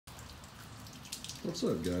What's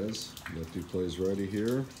up, guys? Lefty Plays Righty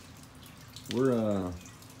here. We're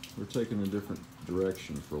taking a different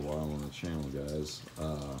direction for a while on the channel, guys.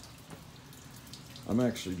 I'm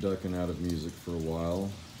actually ducking out of music for a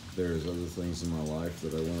while. There's other things in my life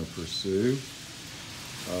that I want to pursue.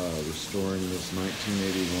 Restoring this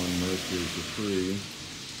 1981 Mercury Capri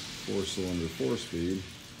 4-cylinder 4-speed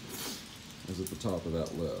is at the top of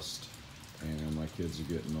that list. And my kids are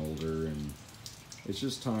getting older, and it's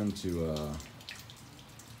just time to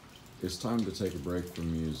take a break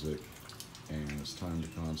from music, and it's time to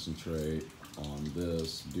concentrate on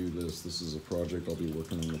this, do this. This is a project I'll be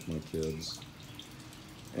working on with my kids.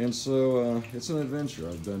 And so it's an adventure.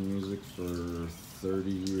 I've done music for 30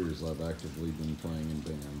 years. I've actively been playing in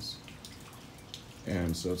bands.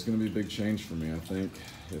 And so it's going to be a big change for me. I think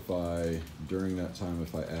during that time,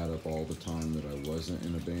 if I add up all the time that I wasn't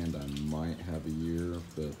in a band, I might have a year,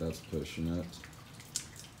 but that's pushing it.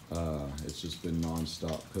 It's just been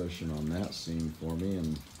non-stop pushing on that scene for me,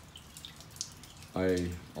 and I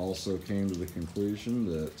also came to the conclusion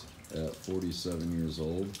that at 47 years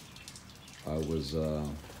old, I was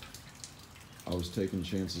taking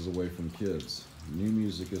chances away from kids. New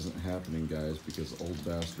music isn't happening, guys, because old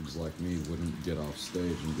bastards like me wouldn't get off stage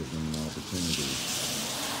and give them an opportunity.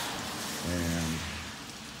 And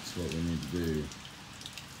that's what we need to do.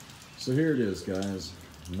 So here it is, guys.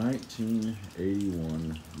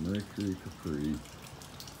 1981 Mercury Capri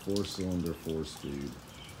 4-cylinder 4-speed.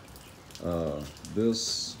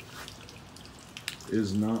 This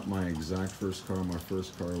is not my exact first car. My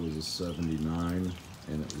first car was a 79,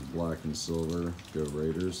 and it was black and silver. Go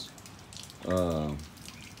Raiders.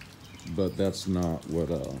 But that's not what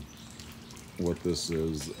this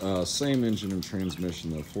is. Same engine and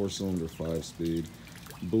transmission, though. 4-cylinder 5-speed.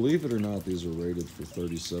 Believe it or not, these are rated for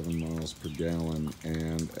 37 miles per gallon,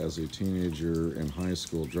 and as a teenager in high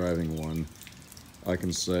school driving one, I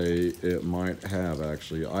can say it might have,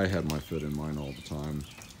 actually. I had my foot in mine all the time.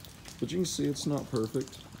 But you can see it's not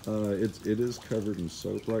perfect. It is covered in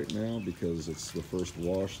soap right now because it's the first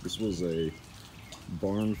wash. This was a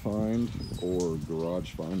barn find, or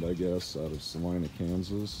garage find, I guess, out of Salina,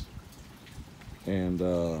 Kansas. And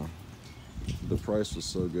the price was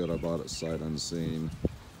so good, I bought it sight unseen.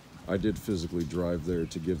 I did physically drive there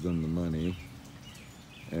to give them the money,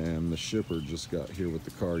 and the shipper just got here with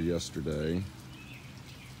the car yesterday.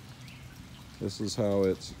 This is how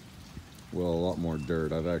it's, well, a lot more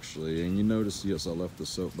dirt. And you notice, yes, I left the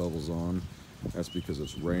soap bubbles on. That's because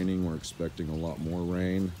it's raining. We're expecting a lot more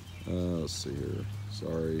rain. Let's see here.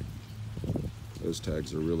 Sorry. Those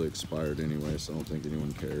tags are really expired anyway, so I don't think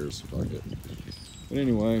anyone cares. Fuck it. But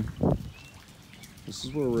anyway, this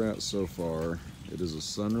is where we're at so far. It is a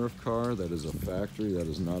sunroof car. That is a factory. That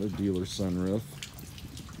is not a dealer sunroof.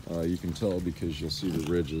 You can tell because you'll see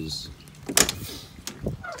the ridges.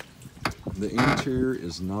 The interior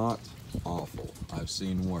is not awful. I've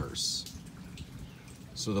seen worse.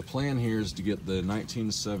 So the plan here is to get the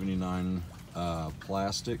 1979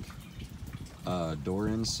 plastic door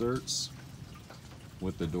inserts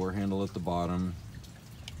with the door handle at the bottom,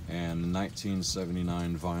 and the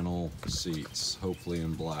 1979 vinyl seats, hopefully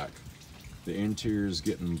in black. The interior is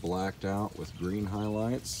getting blacked out with green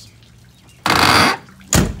highlights.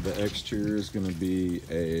 The exterior is going to be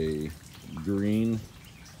a green.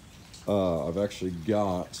 I've actually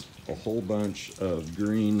got a whole bunch of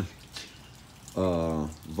green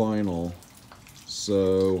vinyl.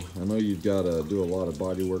 So I know you've got to do a lot of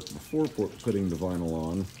body work before putting the vinyl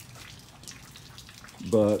on.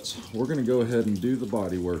 But we're going to go ahead and do the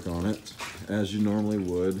body work on it as you normally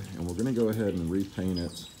would, and we're going to go ahead and repaint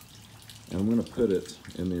it, and I'm going to put it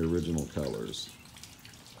in the original colors.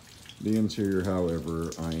 The interior, however,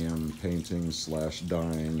 I am painting /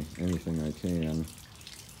 dyeing anything I can,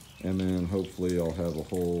 and then hopefully I'll have a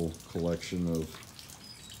whole collection of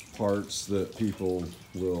parts that people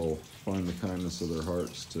will find the kindness of their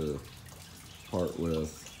hearts to part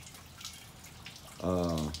with.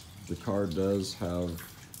 The car does have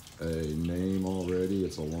a name already.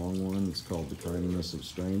 It's a long one. It's called The Kindness of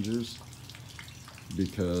Strangers,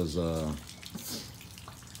 because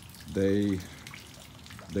they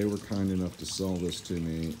were kind enough to sell this to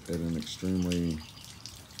me at an extremely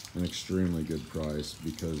good price,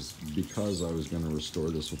 because I was going to restore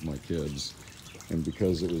this with my kids, and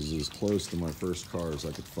because it was as close to my first car as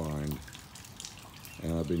I could find.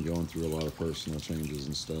 And I've been going through a lot of personal changes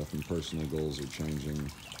and stuff, and personal goals are changing.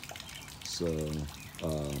 So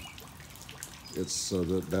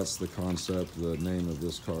that's the concept. The name of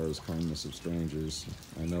this car is Kindness of Strangers.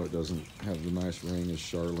 I know it doesn't have the nice ring as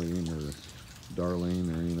Charlene or Darlene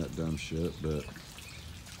or any of that dumb shit, but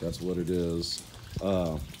that's what it is.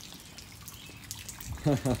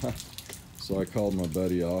 So I called my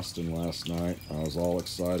buddy Austin last night. I was all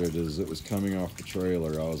excited as it was coming off the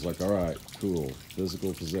trailer. I was like, all right, cool.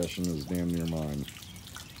 Physical possession is damn near mine.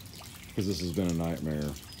 Because this has been a nightmare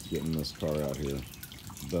getting this car out here.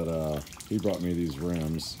 But he brought me these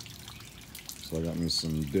rims. So I got me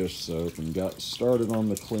some dish soap and got started on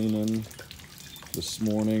the cleaning this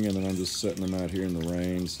morning, and then I'm just setting them out here in the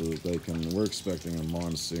rain so that they can, we're expecting a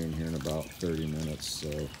monsoon here in about 30 minutes,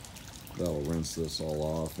 so that'll rinse this all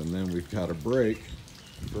off. And then we've got a break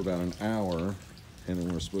for about an hour, and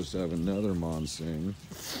then we're supposed to have another monsoon.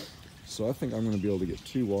 So I think I'm going to be able to get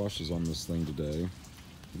 2 washes on this thing today. You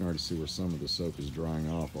can already see where some of the soap is drying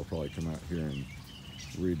off. I'll probably come out here and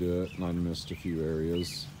redo it, and I missed a few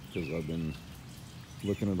areas because I've been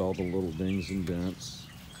looking at all the little dings and dents.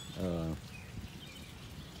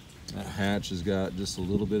 That hatch has got just a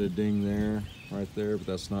little bit of ding there, right there, but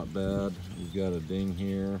that's not bad. We've got a ding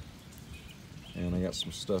here, and I got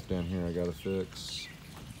some stuff down here I gotta fix.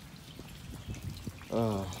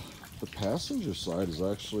 The passenger side is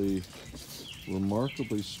actually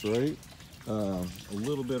remarkably straight. A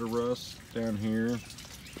little bit of rust down here.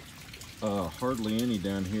 Hardly any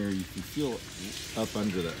down here. You can feel it up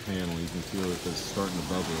under that panel. You can feel it because it's starting to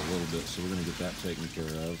bubble a little bit, so we're gonna get that taken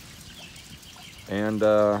care of. And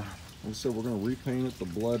like I said, we're going to repaint it the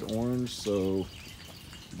blood orange so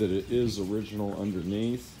that it is original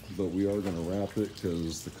underneath, but we are going to wrap it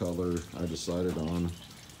because the color I decided on,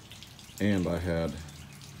 and I had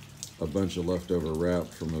a bunch of leftover wrap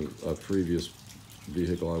from a previous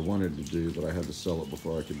vehicle I wanted to do, but I had to sell it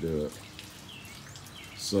before I could do it.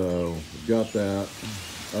 So we've got that.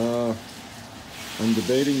 I'm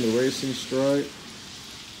debating the racing stripe,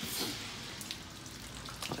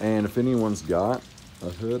 and if anyone's got a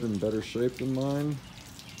hood in better shape than mine,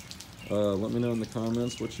 let me know in the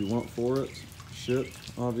comments what you want for it. Ship,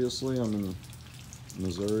 obviously, I'm in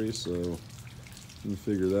Missouri, so you can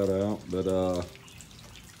figure that out. But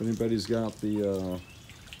if anybody's got any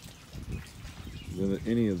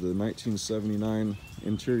of the 1979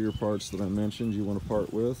 interior parts that I mentioned you want to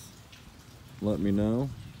part with, let me know.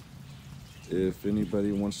 If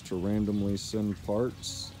anybody wants to randomly send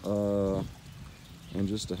parts and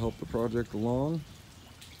just to help the project along,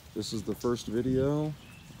 this is the first video.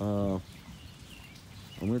 I'm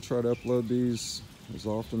going to try to upload these as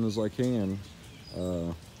often as I can.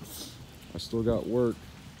 I still got work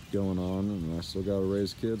going on, and I still got to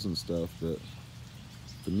raise kids and stuff, but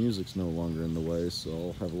the music's no longer in the way, so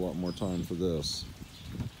I'll have a lot more time for this.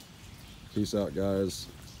 Peace out, guys.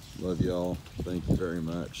 Love y'all. Thank you very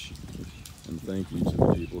much. And thank you to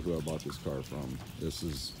the people who I bought this car from. This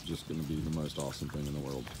is just going to be the most awesome thing in the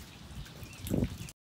world.